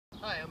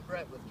Hi, I'm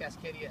Brett with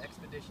Cascadia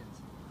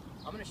Expeditions.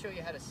 I'm going to show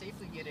you how to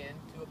safely get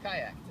into a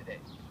kayak today.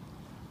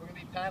 We're going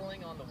to be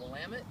paddling on the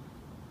Willamette.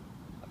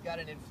 I've got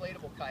an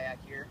inflatable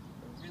kayak here,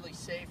 a really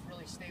safe,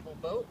 really stable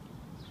boat.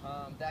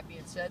 That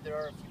being said, there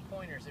are a few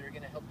pointers that are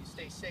going to help you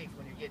stay safe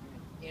when you're getting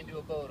into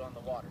a boat on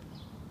the water.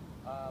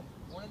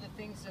 One of the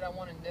things that I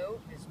want to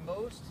note is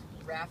most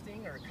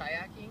rafting or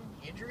kayaking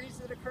injuries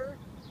that occur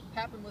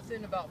happen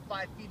within about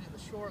 5 feet of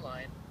the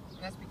shoreline, and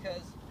that's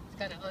because it's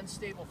kind of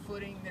unstable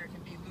footing. There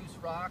can be loose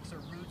rocks or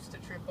roots to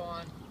trip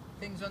on,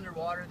 things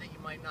underwater that you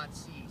might not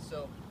see.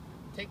 So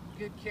take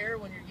good care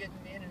when you're getting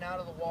in and out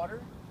of the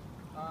water.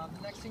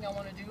 The next thing I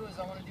want to do is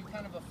I want to do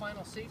kind of a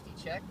final safety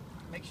check.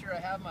 Make sure I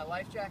have my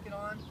life jacket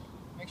on,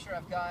 make sure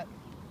I've got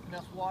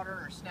enough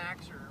water or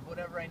snacks or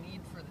whatever I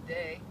need for the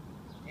day,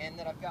 and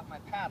that I've got my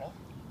paddle.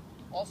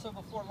 Also,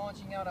 before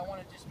launching out, I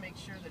want to just make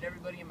sure that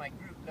everybody in my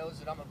group knows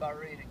that I'm about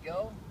ready to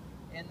go,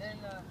 and then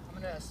I'm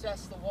going to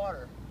assess the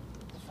water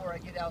before I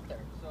get out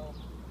there. So,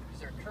 is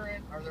there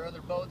current? Are there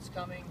other boats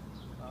coming?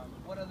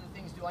 What other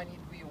things do I need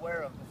to be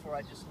aware of before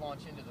I just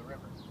launch into the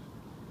river?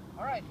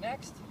 Alright,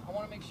 next, I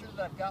want to make sure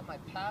that I've got my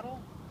paddle.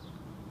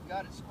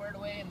 Got it squared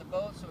away in the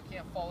boat so it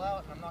can't fall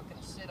out, and I'm not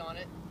going to sit on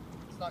it.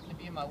 It's not going to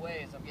be in my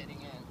way as I'm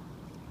getting in.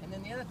 And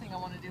then the other thing I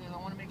want to do is I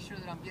want to make sure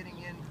that I'm getting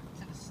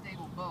into the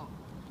stable boat.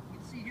 You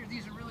can see here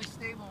these are really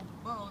stable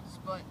boats,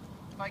 but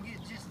if I get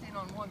just in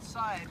on one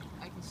side,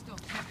 I can still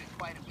tip it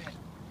quite a bit.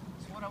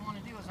 So what I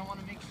want to do is I want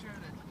to make sure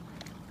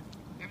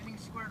that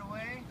everything's squared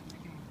away. I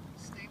can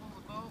stable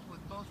the boat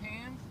with both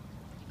hands.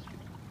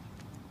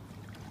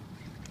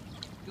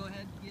 Go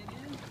ahead and get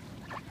in.